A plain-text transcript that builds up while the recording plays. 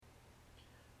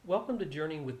Welcome to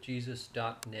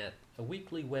JourneyWithJesus.net, a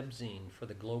weekly webzine for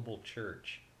the global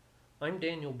church. I'm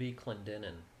Daniel B.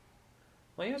 Clendenin.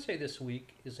 My essay this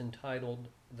week is entitled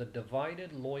The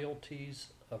Divided Loyalties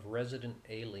of Resident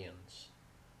Aliens.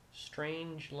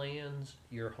 Strange lands,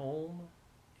 your home,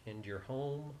 and your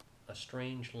home, a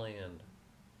strange land,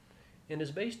 and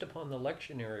is based upon the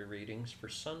lectionary readings for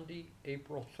Sunday,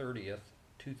 April 30th,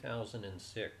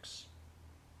 2006.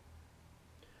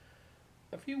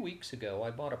 A few weeks ago, I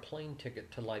bought a plane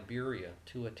ticket to Liberia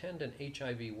to attend an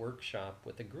HIV workshop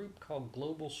with a group called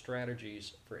Global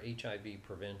Strategies for HIV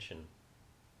Prevention.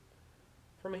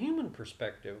 From a human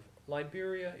perspective,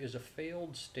 Liberia is a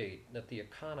failed state that The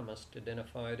Economist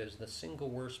identified as the single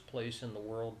worst place in the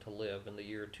world to live in the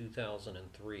year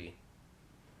 2003.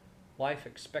 Life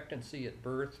expectancy at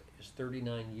birth is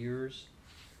 39 years.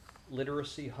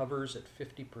 Literacy hovers at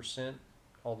 50%,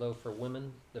 although for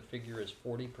women the figure is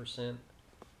 40%.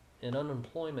 And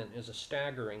unemployment is a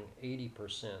staggering 80%.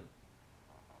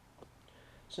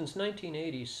 Since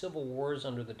 1980, civil wars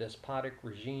under the despotic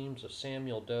regimes of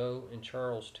Samuel Doe and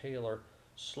Charles Taylor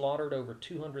slaughtered over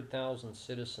 200,000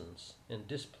 citizens and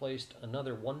displaced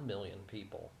another 1 million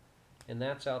people, and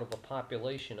that's out of a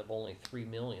population of only 3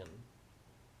 million.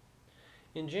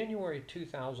 In January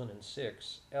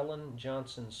 2006, Ellen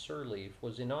Johnson Sirleaf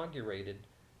was inaugurated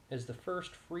as the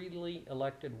first freely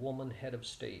elected woman head of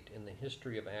state in the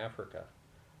history of Africa,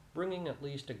 bringing at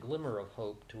least a glimmer of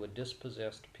hope to a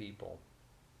dispossessed people.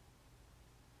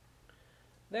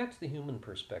 That's the human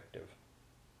perspective.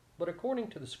 But according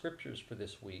to the scriptures for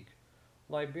this week,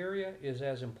 Liberia is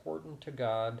as important to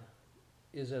God,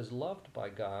 is as loved by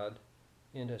God,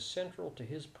 and as central to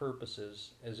His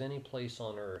purposes as any place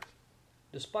on earth,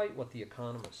 despite what The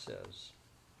Economist says.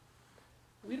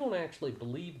 We don't actually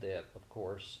believe that, of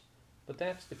course, but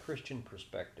that's the Christian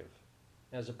perspective,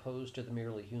 as opposed to the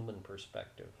merely human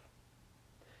perspective.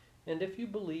 And if you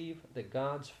believe that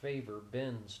God's favor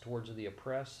bends towards the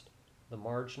oppressed, the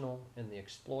marginal, and the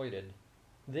exploited,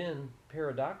 then,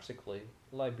 paradoxically,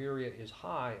 Liberia is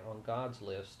high on God's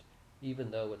list,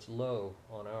 even though it's low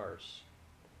on ours.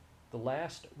 The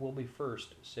last will be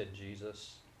first, said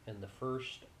Jesus, and the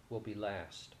first will be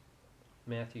last.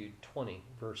 Matthew 20,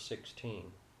 verse 16.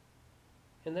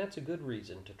 And that's a good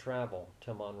reason to travel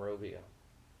to Monrovia.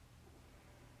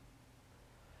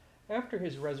 After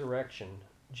his resurrection,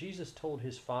 Jesus told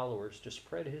his followers to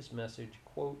spread his message,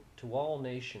 quote, to all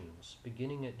nations,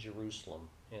 beginning at Jerusalem,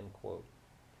 end quote.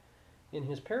 In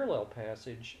his parallel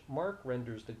passage, Mark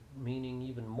renders the meaning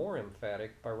even more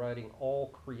emphatic by writing all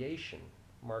creation,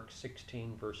 Mark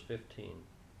 16, verse 15.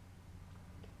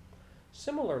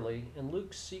 Similarly, in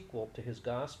Luke's sequel to his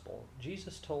gospel,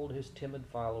 Jesus told his timid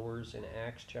followers in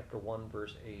Acts chapter 1,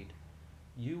 verse 8,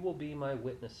 "You will be my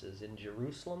witnesses in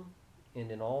Jerusalem and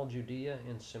in all Judea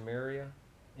and Samaria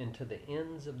and to the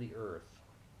ends of the earth."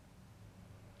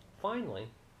 Finally,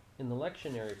 in the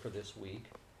lectionary for this week,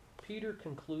 Peter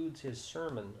concludes his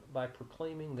sermon by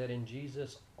proclaiming that in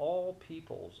Jesus all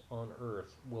peoples on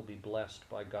earth will be blessed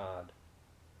by God.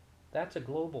 That's a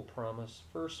global promise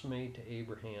first made to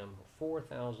Abraham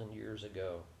 4,000 years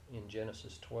ago in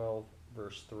Genesis 12,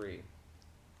 verse 3.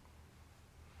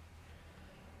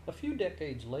 A few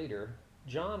decades later,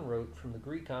 John wrote from the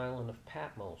Greek island of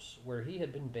Patmos, where he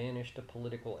had been banished to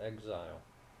political exile.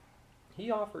 He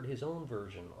offered his own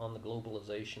version on the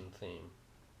globalization theme.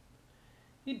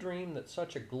 He dreamed that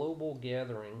such a global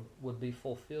gathering would be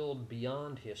fulfilled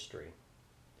beyond history.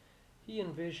 He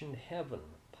envisioned heaven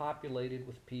populated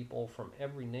with people from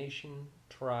every nation,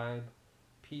 tribe,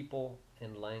 people,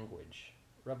 and language.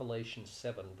 Revelation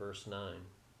 7, verse 9.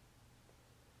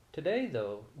 Today,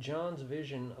 though, John's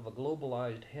vision of a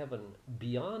globalized heaven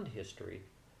beyond history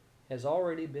has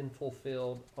already been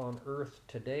fulfilled on earth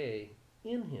today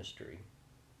in history.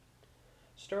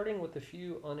 Starting with a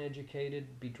few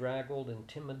uneducated, bedraggled, and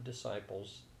timid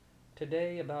disciples,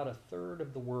 today about a third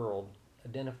of the world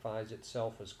identifies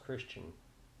itself as Christian,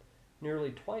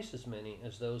 nearly twice as many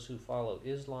as those who follow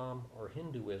Islam or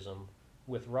Hinduism,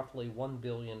 with roughly 1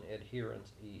 billion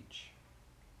adherents each.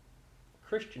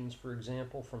 Christians, for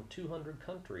example, from 200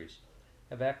 countries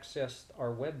have accessed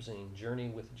our webzine,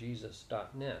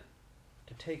 JourneyWithJesus.net,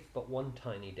 to take but one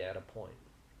tiny data point.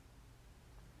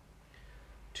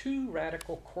 Two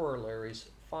radical corollaries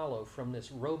follow from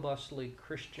this robustly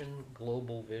Christian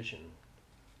global vision.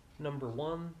 Number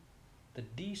one, the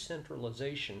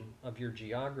decentralization of your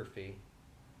geography,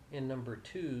 and number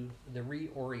two, the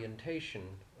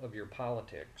reorientation of your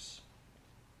politics.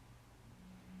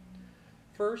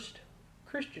 First,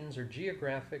 Christians are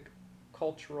geographic,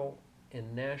 cultural,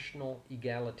 and national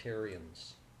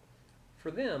egalitarians. For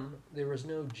them, there is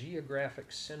no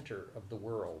geographic center of the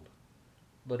world,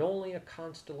 but only a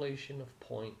constellation of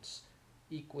points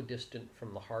equidistant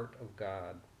from the heart of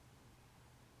God.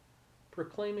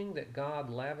 Proclaiming that God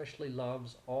lavishly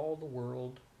loves all the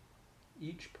world,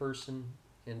 each person,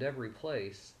 and every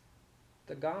place,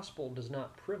 the gospel does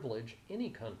not privilege any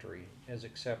country as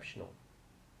exceptional.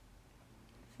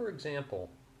 For example,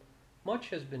 much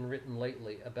has been written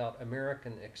lately about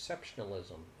American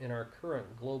exceptionalism in our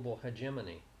current global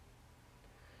hegemony.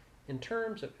 In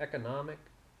terms of economic,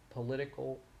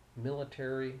 political,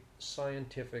 military,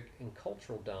 scientific, and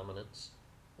cultural dominance,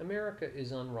 America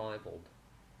is unrivaled,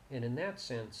 and in that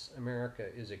sense, America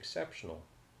is exceptional,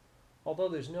 although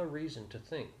there's no reason to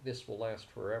think this will last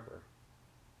forever.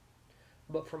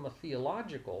 But from a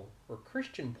theological or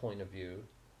Christian point of view,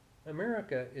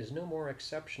 America is no more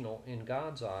exceptional in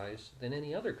God's eyes than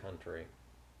any other country.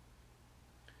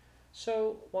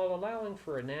 So, while allowing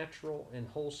for a natural and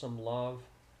wholesome love,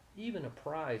 even a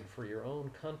pride for your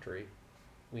own country,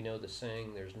 we know the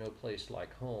saying, there's no place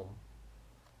like home,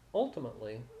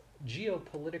 ultimately,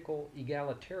 geopolitical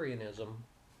egalitarianism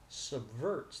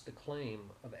subverts the claim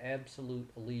of absolute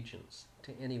allegiance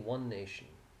to any one nation.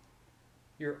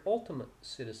 Your ultimate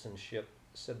citizenship,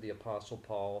 said the Apostle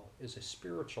Paul, is a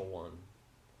spiritual one.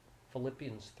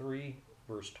 Philippians 3,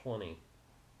 verse 20.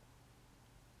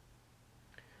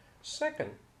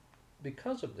 Second,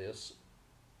 because of this,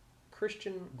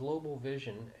 Christian global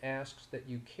vision asks that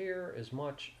you care as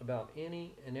much about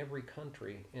any and every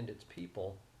country and its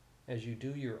people as you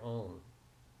do your own.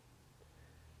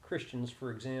 Christians,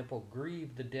 for example,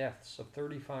 grieve the deaths of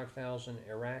 35,000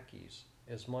 Iraqis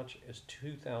as much as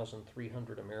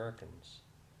 2,300 Americans.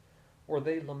 Or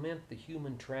they lament the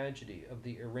human tragedy of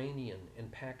the Iranian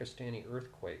and Pakistani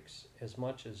earthquakes as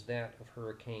much as that of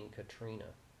Hurricane Katrina.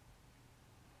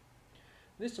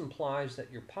 This implies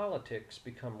that your politics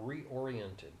become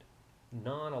reoriented,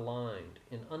 non-aligned,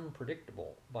 and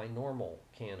unpredictable by normal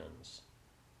canons.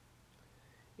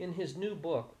 In his new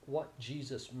book, What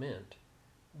Jesus Meant,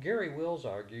 Gary Wills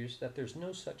argues that there's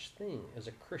no such thing as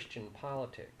a Christian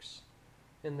politics,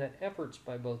 and that efforts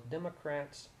by both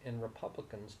Democrats and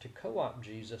Republicans to co-opt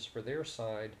Jesus for their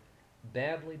side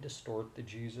badly distort the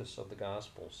Jesus of the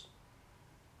Gospels.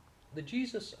 The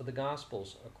Jesus of the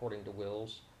Gospels, according to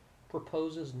Wills,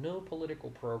 proposes no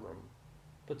political program,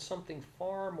 but something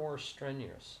far more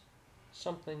strenuous,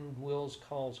 something Wills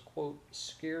calls, quote,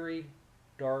 scary,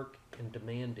 dark, and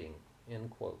demanding, end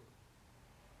quote.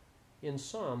 In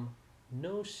sum,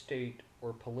 no state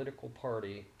or political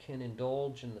party can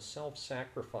indulge in the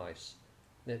self-sacrifice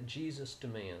that Jesus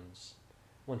demands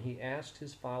when he asks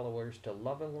his followers to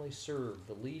lovingly serve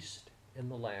the least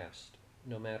and the last,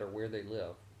 no matter where they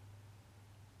live.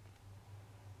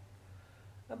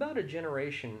 About a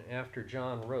generation after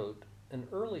John wrote, an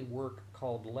early work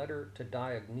called Letter to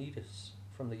Diognetus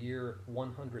from the year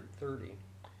 130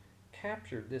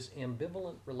 captured this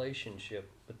ambivalent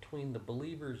relationship between the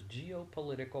believer's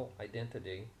geopolitical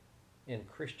identity and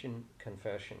Christian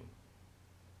confession.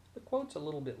 The quote's a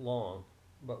little bit long,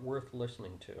 but worth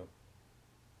listening to.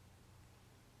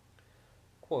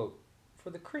 Quote, "For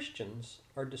the Christians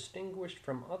are distinguished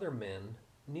from other men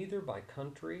neither by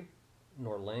country,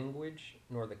 nor language,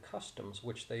 nor the customs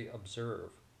which they observe.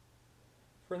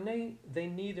 For they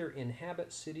neither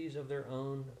inhabit cities of their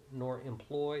own, nor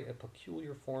employ a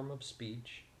peculiar form of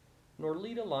speech, nor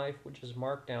lead a life which is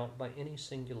marked out by any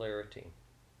singularity.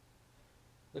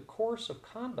 The course of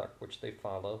conduct which they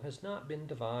follow has not been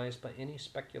devised by any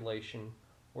speculation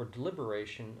or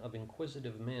deliberation of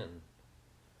inquisitive men,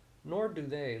 nor do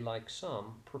they, like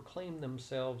some, proclaim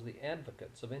themselves the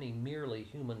advocates of any merely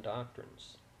human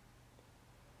doctrines.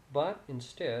 But,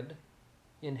 instead,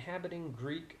 inhabiting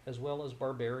Greek as well as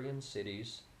barbarian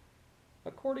cities,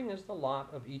 according as the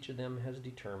lot of each of them has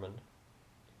determined,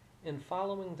 and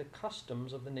following the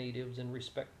customs of the natives in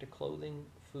respect to clothing,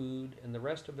 food, and the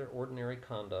rest of their ordinary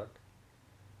conduct,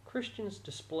 Christians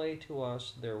display to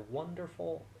us their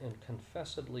wonderful and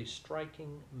confessedly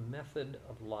striking method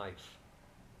of life.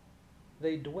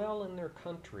 They dwell in their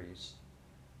countries,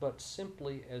 but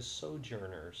simply as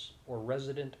sojourners or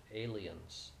resident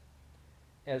aliens.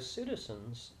 As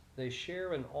citizens, they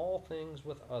share in all things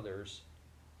with others,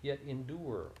 yet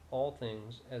endure all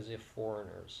things as if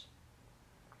foreigners.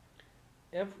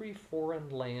 Every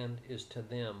foreign land is to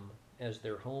them as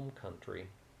their home country,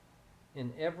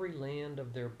 and every land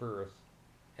of their birth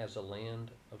as a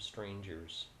land of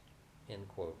strangers." End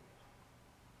quote.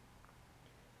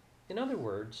 In other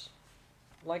words,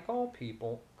 like all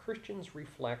people, Christians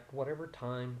reflect whatever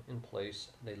time and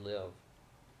place they live.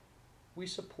 We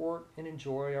support and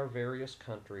enjoy our various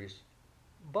countries,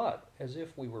 but as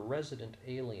if we were resident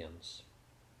aliens.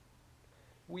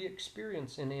 We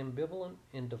experience an ambivalent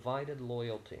and divided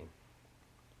loyalty.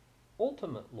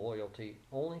 Ultimate loyalty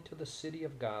only to the city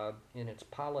of God in its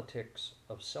politics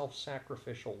of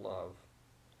self-sacrificial love,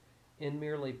 and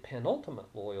merely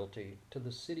penultimate loyalty to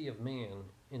the city of man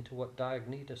into what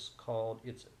Diognetus called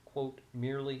its, quote,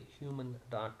 merely human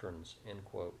doctrines, end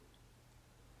quote.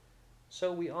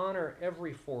 So we honor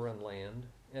every foreign land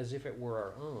as if it were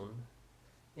our own,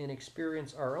 and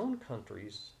experience our own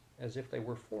countries as if they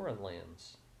were foreign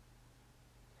lands.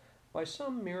 By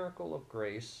some miracle of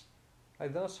grace, I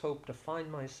thus hope to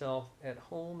find myself at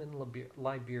home in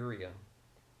Liberia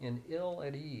and ill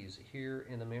at ease here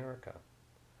in America,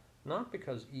 not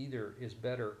because either is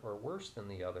better or worse than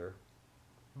the other,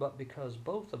 but because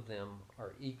both of them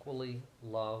are equally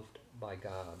loved by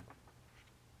God.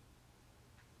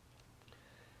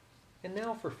 And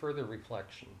now for further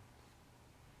reflection.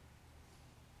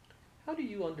 How do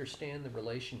you understand the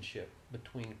relationship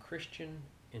between Christian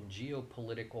and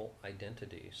geopolitical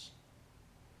identities?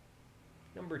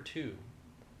 Number 2,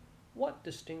 what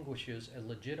distinguishes a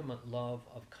legitimate love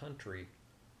of country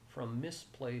from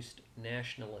misplaced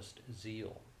nationalist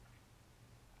zeal?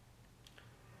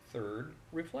 Third,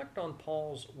 reflect on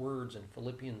Paul's words in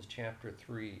Philippians chapter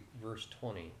 3, verse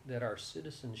 20, that our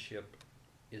citizenship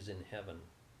is in heaven.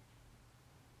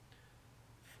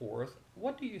 Fourth,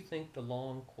 what do you think the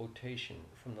long quotation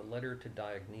from the letter to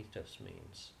Diognetus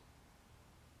means?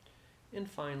 And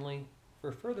finally,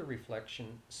 for further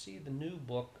reflection, see the new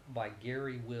book by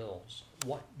Gary Wills,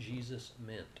 What Jesus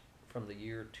Meant, from the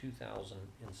year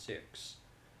 2006,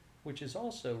 which is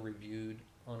also reviewed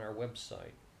on our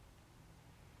website.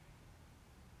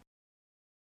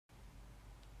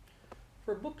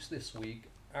 For books this week,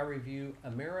 I review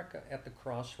America at the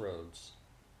Crossroads,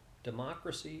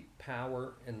 Democracy,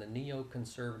 Power, and the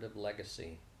Neoconservative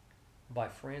Legacy by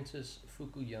Francis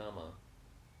Fukuyama,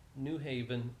 New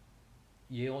Haven,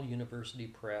 Yale University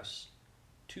Press,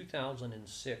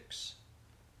 2006,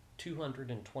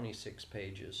 226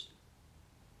 pages.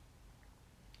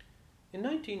 In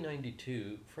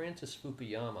 1992, Francis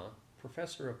Fukuyama,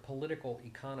 professor of political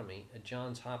economy at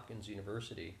Johns Hopkins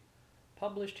University,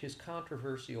 published his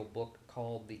controversial book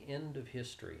called The End of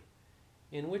History,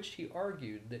 in which he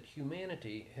argued that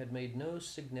humanity had made no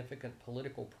significant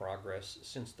political progress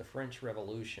since the French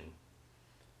Revolution,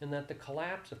 and that the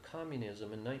collapse of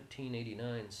communism in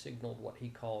 1989 signaled what he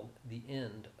called the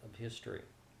end of history.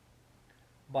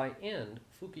 By end,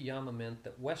 Fukuyama meant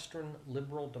that Western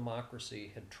liberal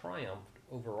democracy had triumphed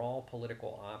over all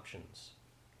political options.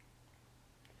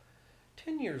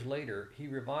 10 years later, he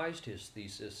revised his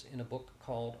thesis in a book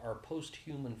called Our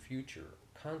Post-Human Future,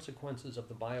 Consequences of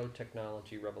the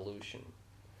Biotechnology Revolution,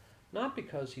 not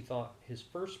because he thought his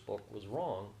first book was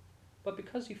wrong, but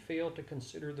because he failed to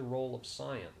consider the role of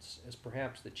science as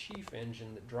perhaps the chief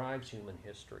engine that drives human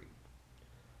history.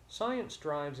 Science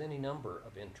drives any number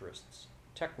of interests: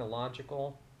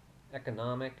 technological,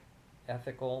 economic,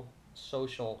 ethical,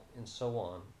 social, and so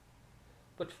on.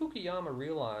 But Fukuyama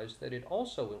realized that it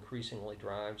also increasingly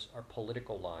drives our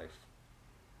political life.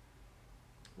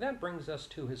 That brings us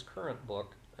to his current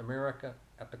book, America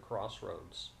at the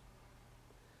Crossroads.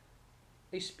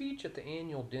 A speech at the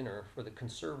annual dinner for the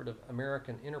conservative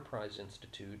American Enterprise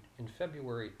Institute in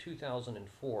February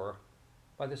 2004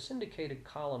 by the syndicated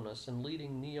columnist and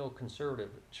leading neoconservative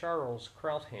Charles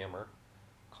Krauthammer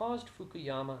caused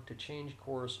Fukuyama to change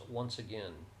course once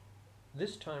again,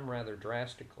 this time rather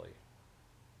drastically.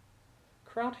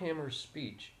 Krauthammer's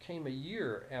speech came a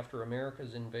year after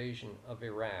America's invasion of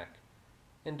Iraq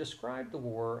and described the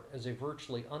war as a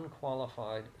virtually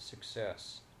unqualified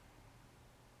success.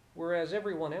 Whereas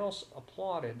everyone else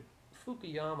applauded,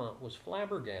 Fukuyama was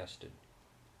flabbergasted.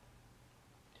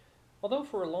 Although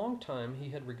for a long time he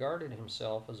had regarded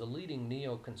himself as a leading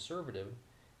neoconservative,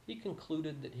 he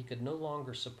concluded that he could no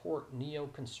longer support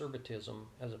neoconservatism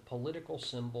as a political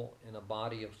symbol and a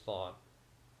body of thought.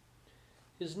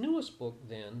 His newest book,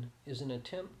 then, is an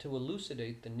attempt to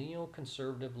elucidate the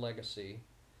neoconservative legacy,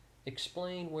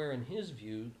 explain where, in his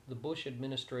view, the Bush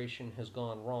administration has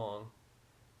gone wrong,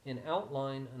 and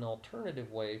outline an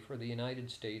alternative way for the United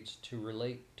States to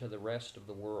relate to the rest of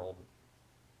the world.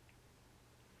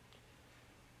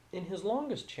 In his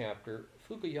longest chapter,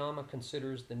 Fukuyama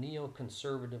considers the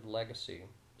neoconservative legacy,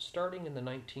 starting in the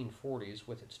 1940s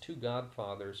with its two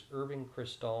godfathers, Irving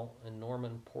Kristol and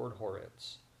Norman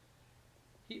Podhoretz.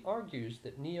 He argues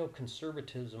that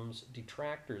neoconservatism's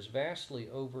detractors vastly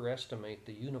overestimate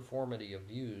the uniformity of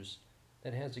views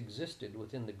that has existed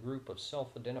within the group of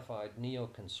self-identified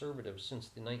neoconservatives since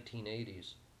the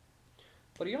 1980s.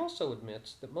 But he also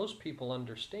admits that most people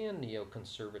understand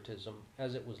neoconservatism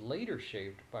as it was later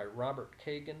shaped by Robert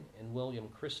Kagan and William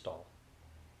Kristol.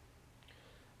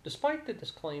 Despite the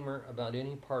disclaimer about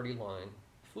any party line,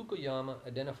 Fukuyama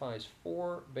identifies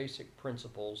four basic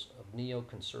principles of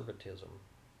neoconservatism.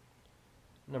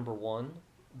 Number one,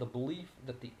 the belief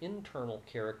that the internal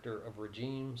character of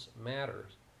regimes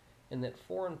matters and that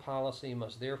foreign policy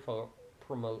must therefore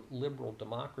promote liberal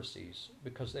democracies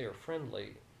because they are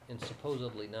friendly and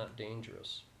supposedly not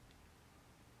dangerous.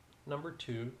 Number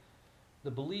two,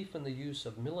 the belief in the use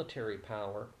of military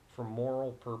power for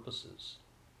moral purposes.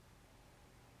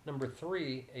 Number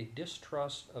three, a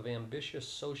distrust of ambitious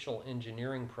social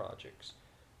engineering projects,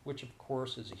 which of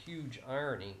course is a huge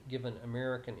irony given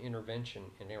American intervention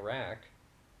in Iraq.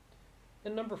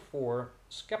 And number four,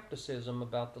 skepticism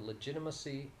about the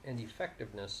legitimacy and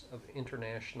effectiveness of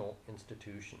international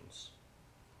institutions.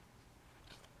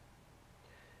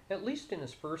 At least in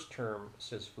his first term,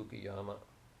 says Fukuyama,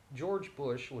 George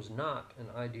Bush was not an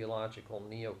ideological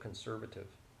neoconservative.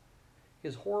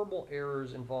 His horrible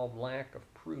errors involved lack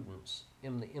of prudence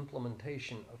in the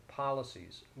implementation of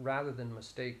policies rather than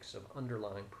mistakes of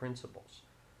underlying principles.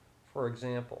 For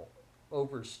example,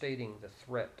 overstating the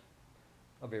threat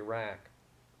of Iraq,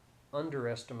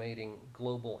 underestimating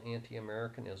global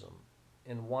anti-Americanism,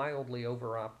 and wildly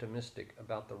over-optimistic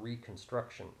about the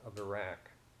reconstruction of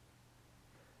Iraq.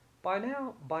 By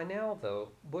now, though,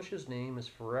 Bush's name is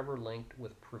forever linked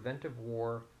with preventive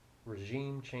war,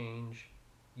 regime change,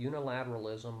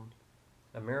 unilateralism,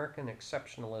 American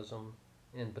exceptionalism,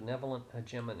 and benevolent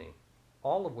hegemony,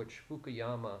 all of which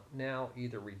Fukuyama now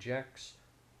either rejects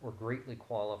or greatly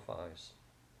qualifies.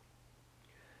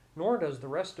 Nor does the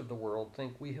rest of the world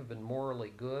think we have been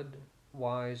morally good,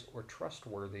 wise, or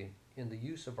trustworthy in the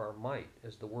use of our might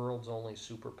as the world's only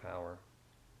superpower.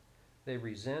 They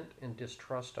resent and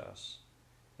distrust us,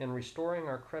 and restoring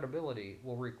our credibility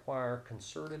will require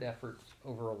concerted efforts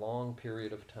over a long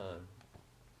period of time.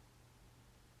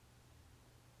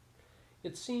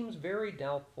 It seems very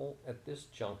doubtful at this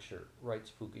juncture,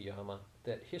 writes Fukuyama,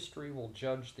 that history will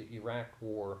judge the Iraq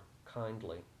War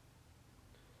kindly.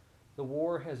 The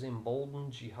war has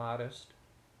emboldened jihadists,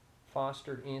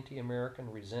 fostered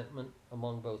anti-American resentment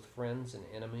among both friends and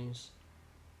enemies,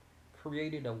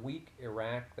 created a weak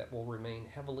Iraq that will remain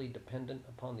heavily dependent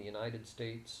upon the United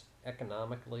States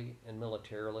economically and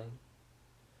militarily,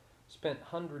 spent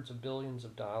hundreds of billions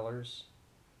of dollars,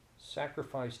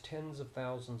 sacrificed tens of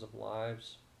thousands of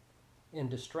lives,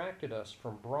 and distracted us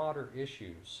from broader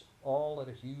issues, all at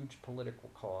a huge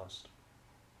political cost.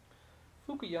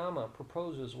 Fukuyama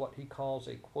proposes what he calls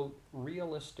a, quote,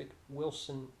 realistic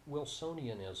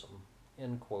Wilsonianism,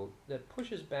 end quote, that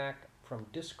pushes back from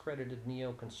discredited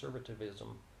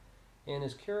neoconservatism and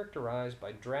is characterized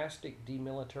by drastic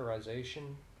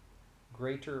demilitarization,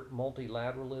 greater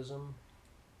multilateralism,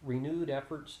 renewed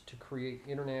efforts to create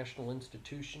international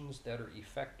institutions that are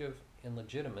effective and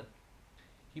legitimate.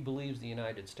 He believes the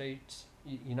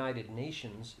United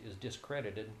Nations is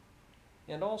discredited,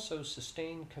 and also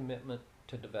sustained commitment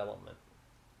to development.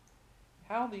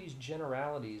 How these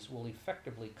generalities will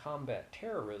effectively combat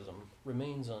terrorism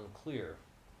remains unclear.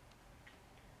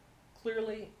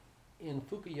 Clearly, in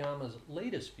Fukuyama's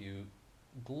latest view,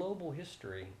 global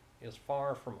history is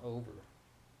far from over.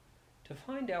 To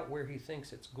find out where he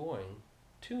thinks it's going,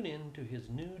 tune in to his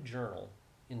new journal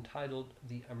entitled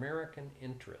The American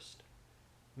Interest,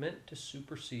 meant to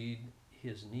supersede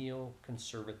his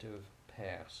neoconservative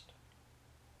past.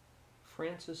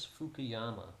 Francis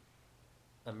Fukuyama,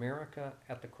 America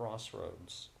at the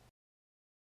Crossroads.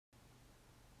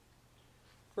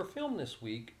 For film this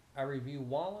week, I review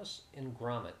Wallace and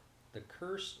Gromit, The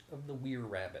Curse of the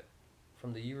Were-Rabbit,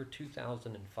 from the year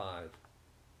 2005.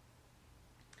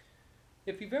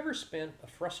 If you've ever spent a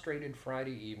frustrated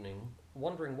Friday evening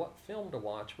wondering what film to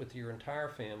watch with your entire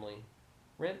family,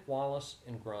 rent Wallace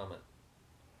and Gromit.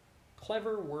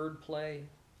 Clever wordplay,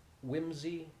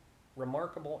 whimsy,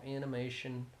 remarkable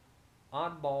animation,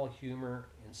 oddball humor,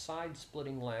 and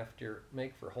side-splitting laughter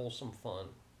make for wholesome fun.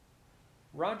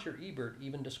 Roger Ebert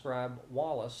even described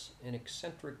Wallace, an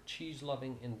eccentric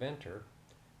cheese-loving inventor,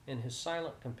 and his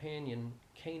silent companion,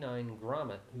 canine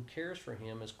Gromit, who cares for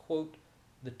him, as, quote,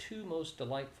 the two most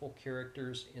delightful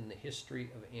characters in the history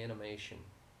of animation.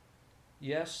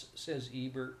 Yes, says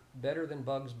Ebert, better than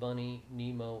Bugs Bunny,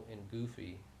 Nemo, and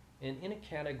Goofy, and in a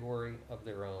category of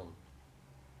their own.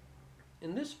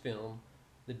 In this film,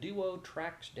 the duo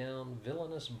tracks down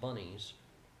villainous bunnies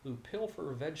who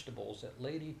pilfer vegetables at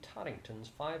Lady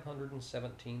Toddington's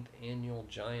 517th annual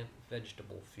giant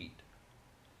vegetable feast.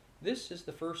 This is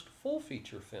the first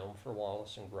full-feature film for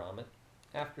Wallace and Gromit,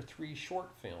 after 3 short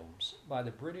films by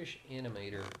the British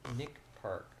animator Nick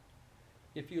Park.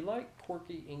 If you like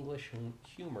quirky English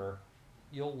humor,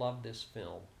 you'll love this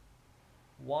film.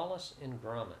 Wallace and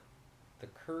Gromit, The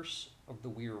Curse of the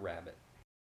Weir Rabbit.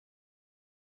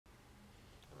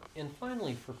 And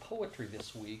finally, for poetry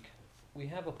this week, we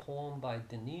have a poem by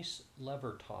Denise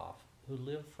Levertov, who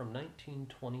lived from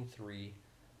 1923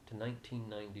 to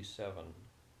 1997,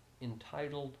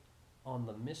 entitled On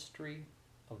the Mystery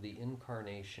of the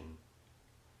Incarnation.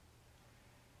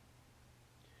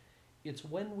 It's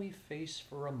when we face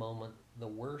for a moment the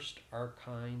worst our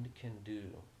kind can do,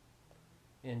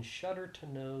 and shudder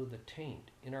to know the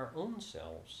taint in our own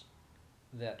selves,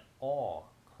 that awe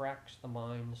cracks the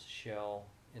mind's shell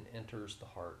and enters the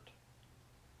heart.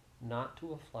 Not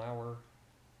to a flower,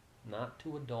 not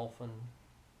to a dolphin,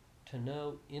 to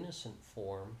no innocent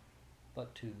form,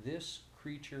 but to this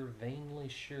creature vainly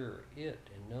sure it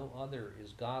and no other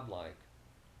is godlike.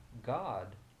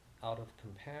 God, out of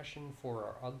compassion for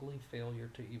our ugly failure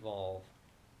to evolve,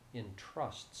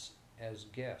 entrusts as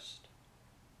guest,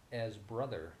 as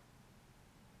brother,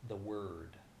 the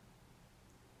Word.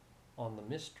 On the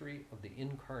Mystery of the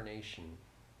Incarnation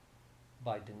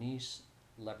by Denise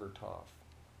Levertov.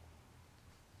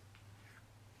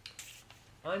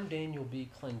 I'm Daniel B.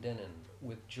 Clendenin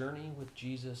with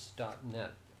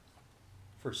JourneyWithJesus.net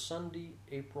for Sunday,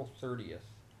 April 30th,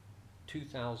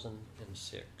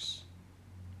 2006.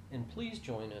 And please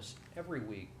join us every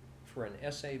week for an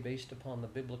essay based upon the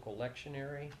Biblical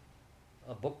Lectionary,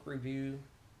 a book review,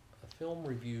 a film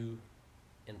review,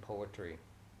 and poetry.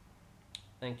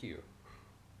 Thank you.